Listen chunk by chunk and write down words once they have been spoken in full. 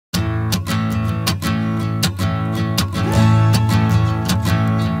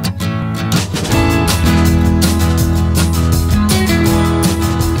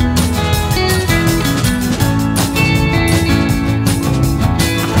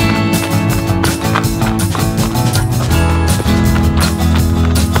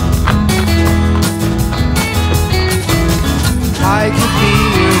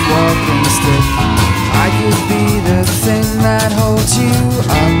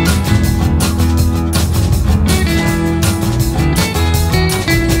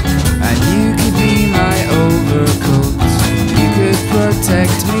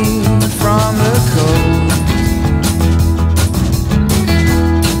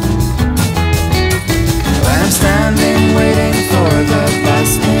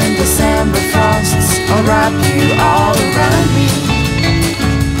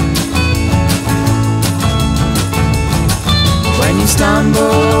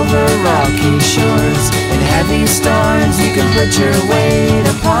shores. In heavy storms you can put your weight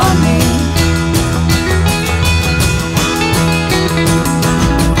upon me.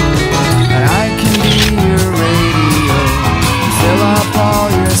 And I can be your radio, fill up all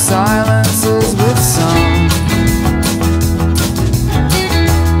your silences with song.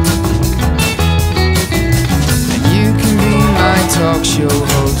 And you can be my talk show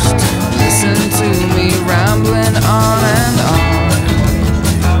host, listen to me rambling on and on.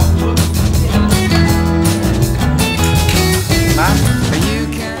 You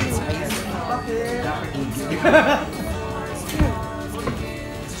can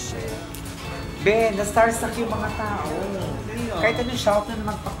Ben, na-starstruck yung mga tao. Kahit anong shout na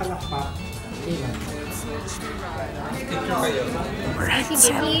magpapalakpak. Picture kayo.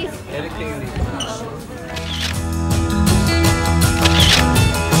 Sige, please. Eric kayo dito.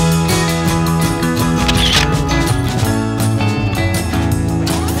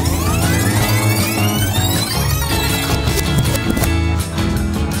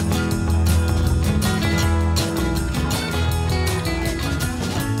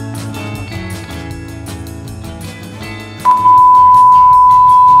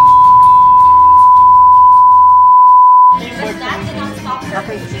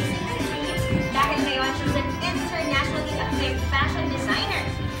 Dahil ngayon, she's an internationally acclaimed fashion designer.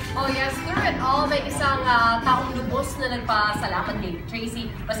 Oh yes, through it all, may isang taong lubos na nagpasalamat kay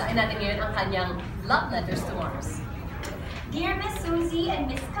Tracy. Basahin natin ngayon ang kanyang love letters to Mars. Dear Miss Susie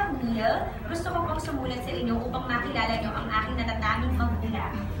and Miss Camille, gusto ko pong sumulat sa inyo upang makilala niyo ang aking natatanging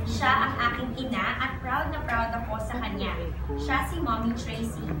magulang. Siya ang aking ina at proud na proud ako sa kanya. Siya si Mommy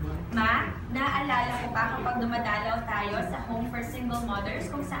Tracy. Ma, naaalala ko pa kapag dumadalaw tayo sa Home for Single Mothers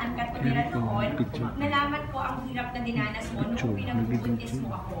kung saan ka tumira noon, nalaman ko ang hirap na dinanas mo noong pinagbubuntis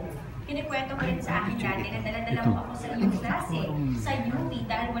mo ako. Kinikwento ko rin sa akin dati na dala-dala mo ako sa iyong klase, sa UP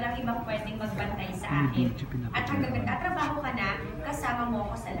dahil walang ibang pwedeng magbantay sa akin. At hanggang nagtatrabaho ka na, kasama mo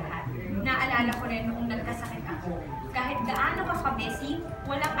ako sa lahat. Naalala ko rin noong nagkasakit ako. Kahit gaano ka ka-busy,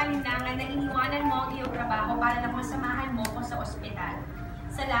 walang alinlangan na iniwanan mo ang iyong trabaho para lang masamahan mo ko sa ospital.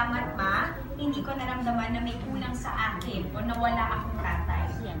 Salamat, Ma. Hindi ko naramdaman na may kulang sa akin o nawala akong tatay.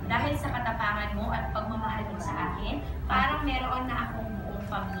 Dahil sa katapangan mo at pagmamahal mo sa akin, parang meron na akong buong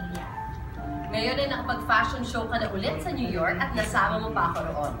pamilya. Ngayon ay nakapag-fashion show ka na ulit sa New York at nasama mo pa ako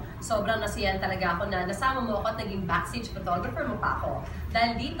roon. Sobrang nasiyahan talaga ako na nasama mo ako at naging backstage photographer mo pa ako.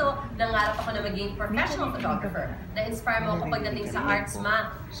 Dahil dito, nangarap ako na maging professional photographer. Na-inspire mo ako pagdating sa arts,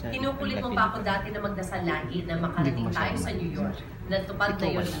 Ma. Kinukulit mo pa ako dati na magdasal lagi na makarating tayo sa New York. Natupad na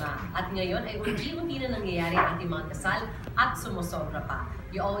yun, Ma. At ngayon ay unti-unti na nangyayari ang ating mga kasal at sumusobra pa.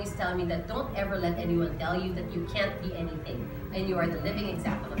 You always tell me that don't ever let anyone tell you that you can't be anything. And you are the living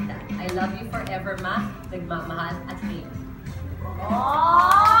example of that. I love you forever, Ma. Nagmamahal at faith.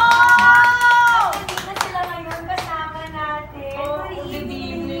 Oh! Hindi na sila ngayon kasama natin. Oh, good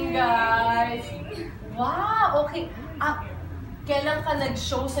evening, guys. Wow, okay. Kailan ka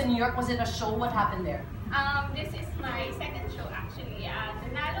nag-show sa New York? Was it a show? What happened there? This is my second show actually.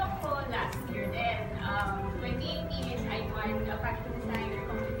 Nanalo ko last year din. 2018 I won a fashion designer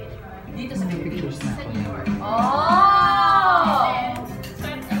competition. Dito sa Philippines? Sa New York. Oh!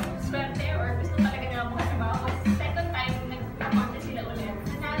 And then, swerte or gusto talaga nila makasama ako. Second time, nag-contest sila ulit.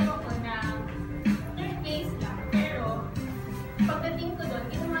 Nanalo ko na third place lang. Pero, pagdating ko doon,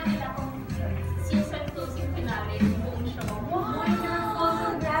 ginawa nila akong season closing finale yung buong show. Wow!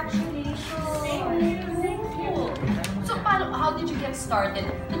 Congratulations! Thank you. So, how did you get started?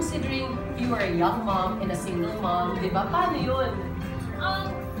 Considering you were a young mom and a single mom, di ba? Paano yun?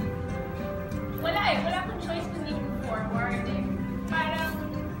 Wala akong choice kundi move forward eh. Parang,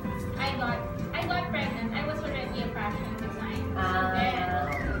 I got pregnant. I was already a fashion designer.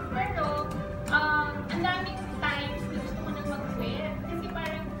 Pero, ang daming times na gusto ko nang mag-quit. Kasi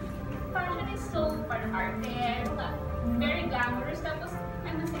parang, fashion is so, parang arte, very glamorous. Tapos,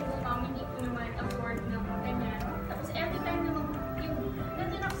 I'm a single mom, hindi ko naman afford na ganyan. Tapos, every time na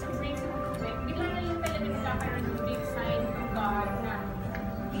nandun ako sa break sa mag-quit, bigla na lang talaga nagkakaroon ng big sign from God na,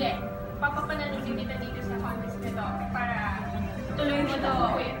 hindi, papapanalugin kita dito sa contest nito para tuloy mo to.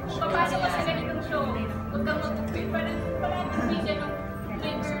 Papasok ka sa ganitong show, huwag kang mag-quit. Parang parating may ganong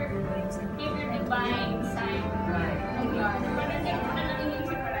give your divine sign from God. Parang ganyan ko na lang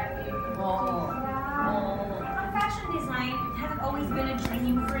inisip parati. Ang fashion design has always been a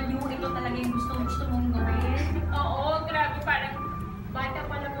dream for you. Ito talaga yung gusto mong gawin. Oo, grabe. Parang bata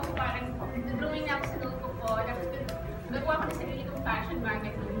pa lang ako. Parang drawing na ako sa notebook ko. Nagawa ko na sarili kong fashion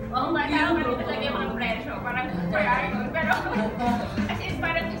magazine. Bata ako rin talaga yung presyo. Parang per hour. Pero, as in,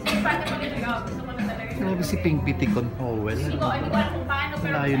 parang bata pa rin ako. Gusto ko na talaga Grabe si Pink Pitikon Powell. Hindi ko alam kung paano,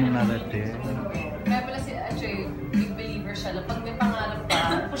 pero Layo na narating. Kaya pala si Atreyu, big believer siya na pag may pangarap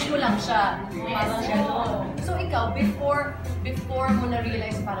ka, push mo lang siya. Parang gano'n. So ikaw, before mo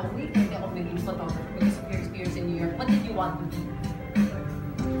na-realize parang, wait, hindi ako maging photographer because of your experience in New York, what did you want to be?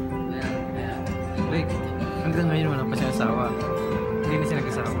 Like, hanggang ngayon wala pa siya asawa. Hindi na siya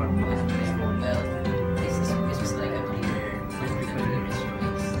nag-asawa. Well, this was like a clear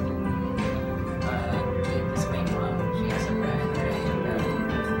choice. Because my mom, she has a brand, right?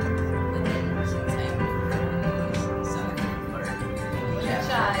 But then since I'm son or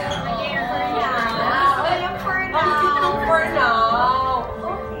For now.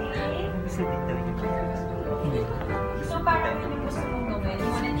 Okay. So parang yun yung gusto mong gawin? You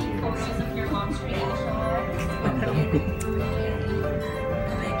wanna take photos of your mom's creation?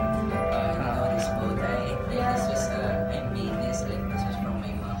 this bow tie. This was I made this from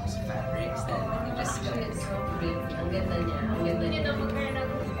my mom's fabrics that I just Actually, it's so pretty. Ang ganda niya. Ang ganda hindi niya. na magkaroon ng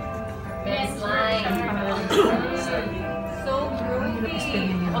Best line. So groovy.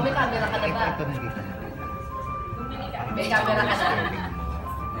 O may camera ka na ba? Ito nakita. bumili ka. May camera ka na.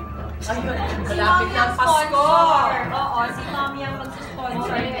 Ayun, Si malapit Mommy na ang ang Pasko. sponsor. Oo, si Mommy ang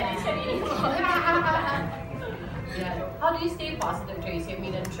magsusponsor. Yeah. How do you stay positive, Tracy? I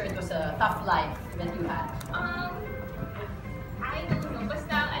mean, I'm sure it was a tough life that you had. I don't know.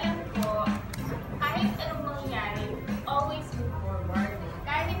 Basta alam ko, kahit anong mangyari, always move forward.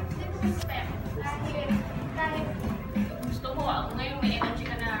 Kahit disrespect, kahit gusto mo, ngayon may energy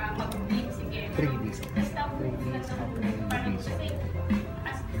ka na mag-beat, sige. Basta move ka sa parang kasi,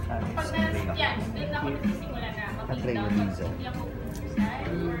 pag yan, doon ako nagsisimula na mag-beat down, pag hindi ako usay,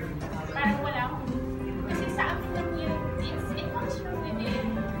 or parang wala akong, kasi sa akin lang yun, it comes from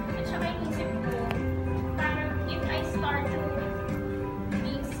within. At saka inisip ko, parang if I start to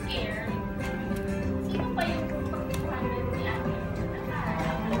being scared, sino pa yung pagkukuhanan ni Ate?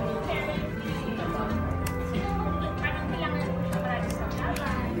 Sino parang kailangan ko siya para sa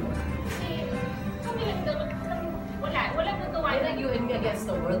laban? Kasi kami lang daw, walang nagawa Ay, na like you and me against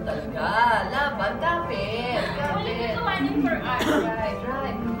the world talaga. Laban, kapit. walang nagawa na for us. Right.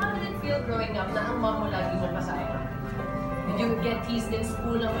 How did it feel growing up na ang mom mo lagi mo kasama? Did you get teased in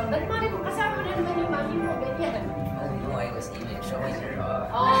school na, ba't mali mo kasama na naman yung mami mo? Ganyan. no, I was even showing her off.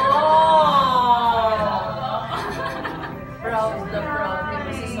 Oh! Proud na proud.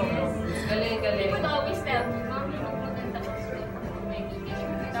 Kasi sobrang galing. They would always tell me, Mami, maganda ko sa may kikis.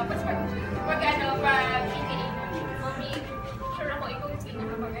 Tapos pag kikinig, Mami, sure ako ikaw yung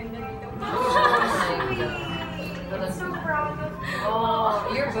pinakamaganda dito. I'm so proud of you. Oh,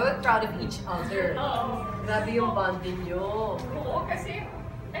 you're both proud of each other. Oo. Grabe yung bonding nyo. Oo, kasi,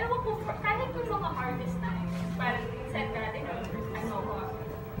 alam mo po, kahit yung mga hardest times, parang minsan dati na,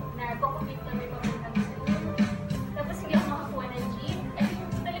 nagko-commit kami papuntang school. Tapos hindi ako makakuha ng jeep. Ay,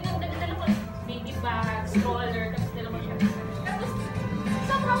 talagang dala ko, baby bag, stroller, tapos dala ko siya. Tapos,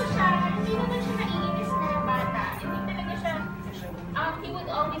 somehow siya, hindi naman siya naiinis na bata. Hindi talaga siya, he would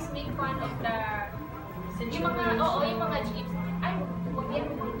always make fun of yung mga jeeps. Ay, huwag yan,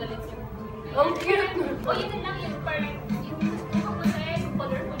 huwag galit yung Ang cute! o yun lang yung parang, yung gusto ko masaya, yung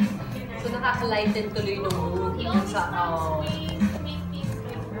colorful yung sakyanan. So nakaka-lighten tuloy nung mood He always sa... finds ways to make things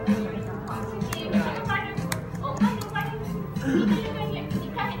like positive. Saka parang, parang, hindi talaga niya,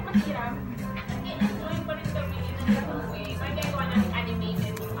 kahit mahirap, enjoy pa rin kami in a little way. Parang gagawa namin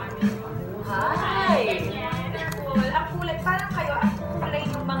animated yung aming Hi! ganyan. Cool. Ang kulay, parang kayo, ang kulay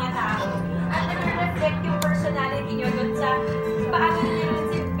ng mga tao. At nag-reflect yung personality nyo dun sa paano nyo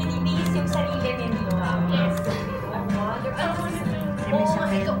binibihis yung sarili ninyo. Yes.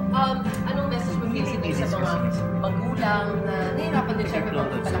 Anong message mo bibigay sa mga magulang na nahirapan din syempre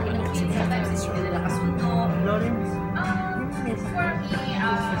magpapalaki ng kids, sometimes hindi nila kasundo? For me,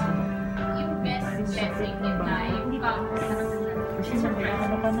 yung best blessing in life comes from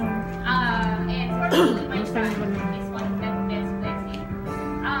friends. And for me, my son is one of that best blessing.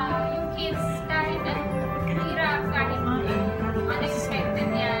 Yung kids, kahit hirap, kahit unexpected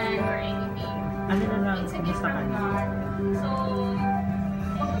yan or anything, it's a gift from God. So,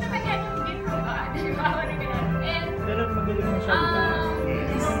 huwag mo naman yan yung gift from God. Parang ganun. And,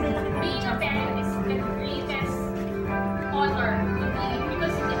 being a parent is the greatest honor to me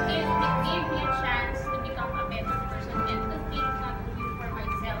because it gave me a chance to become a better person and to think not only for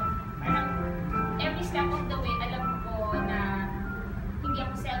myself. Parang every step of the way, alam ko na hindi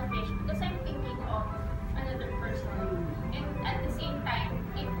ako selfish because I'm thinking of another person. And at the same time,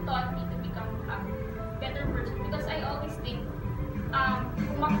 it taught me to become a better person because I always think,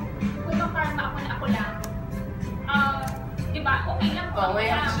 kung makarma ako na ako lang, diba, okay lang Oh,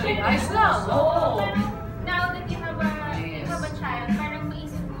 may actually, ayos lang. Oo, pero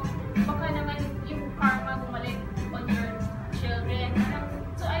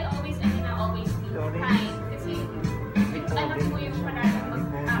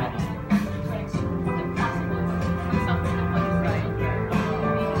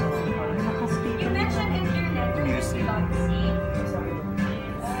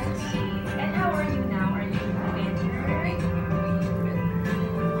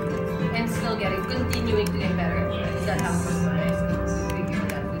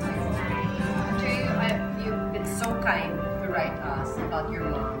kind to write us about your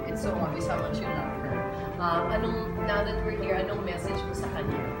mom. It's so obvious how much you love her. Now that we're here, anong message mo sa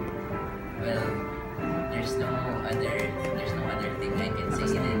kanya? Well, there's no other thing I can say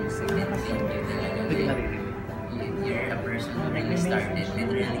than thank you talaga. You're a person who really started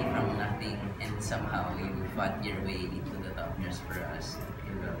literally from nothing and somehow you fought your way into the top just for us.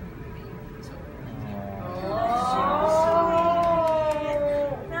 You love me. So,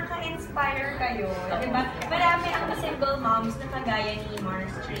 Naka-inspire kayo, diba? Marami ang single moms na kagaya ni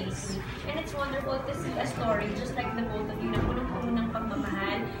Mars, Tracy. And it's wonderful to see a story just like the both of you na punong-puno ng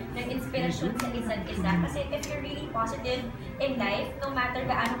pagmamahal, ng inspirasyon sa isa't isa. Kasi if you're really positive in life, no matter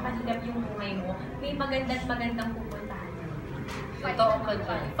gaano kahirap yung buhay mo, may magandang pupuntahan. Totoo ka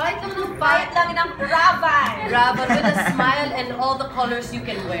dyan. Fight lang ng Ravan! Ravan with a smile and all the colors you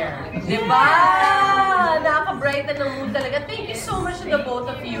can wear. Diba? Nakaka-brighten ng mood talaga. Thank you so much to the both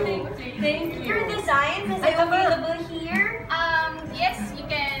of you. Thank you. Your designs, is it available here? Yes, you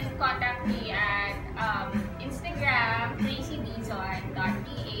can contact me at Instagram, tracydizon.ph,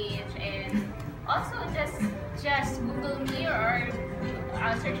 and also just Google me or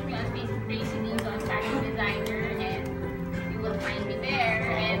search me on Facebook, Tracy Dizon, fashion designer, and you will find me there.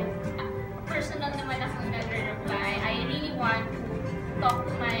 And personal naman ako nagre-reply. I really want to talk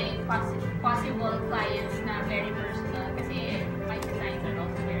to my possible clients na very personal kasi my designs are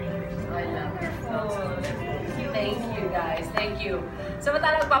also very personal. I love it. Thank you guys. Thank you.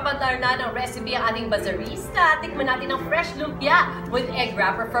 Samantala, magpapantar na ng recipe ang ating bazaarista. Tikman natin ang fresh lumpia with egg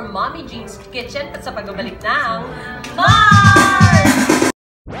wrapper from Mommy Jean's Kitchen at sa pagbabalik ng Mars!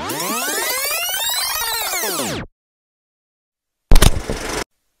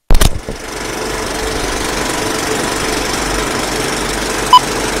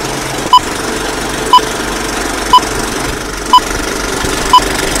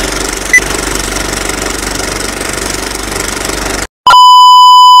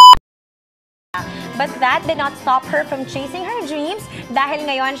 But that did not stop her from chasing her dreams dahil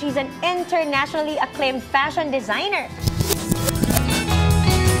ngayon she's an internationally acclaimed fashion designer.